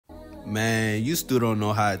Man, you still don't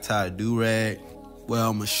know how to tie a do-rag? Well,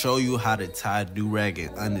 I'm going to show you how to tie a do-rag in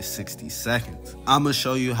under 60 seconds. I'm going to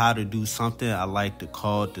show you how to do something I like to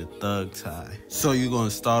call the thug tie. So you're going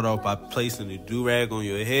to start off by placing the do-rag on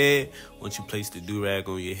your head. Once you place the do-rag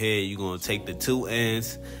on your head, you're going to take the two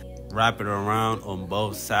ends, wrap it around on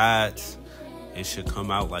both sides. It should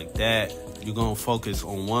come out like that. You're going to focus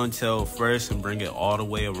on one tail first and bring it all the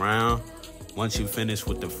way around. Once you finish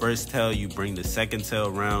with the first tail, you bring the second tail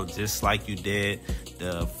around just like you did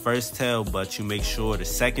the first tail, but you make sure the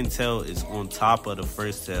second tail is on top of the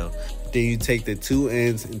first tail. Then you take the two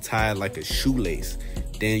ends and tie it like a shoelace.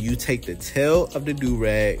 Then you take the tail of the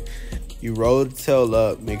do-rag, you roll the tail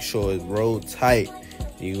up, make sure it's rolled tight.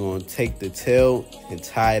 You're going to take the tail and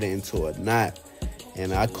tie it into a knot.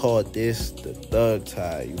 And I call this the thug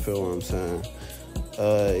tie, you feel what I'm saying?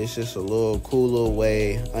 It's just a little cool little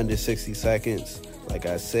way, under 60 seconds. Like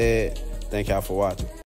I said, thank y'all for watching.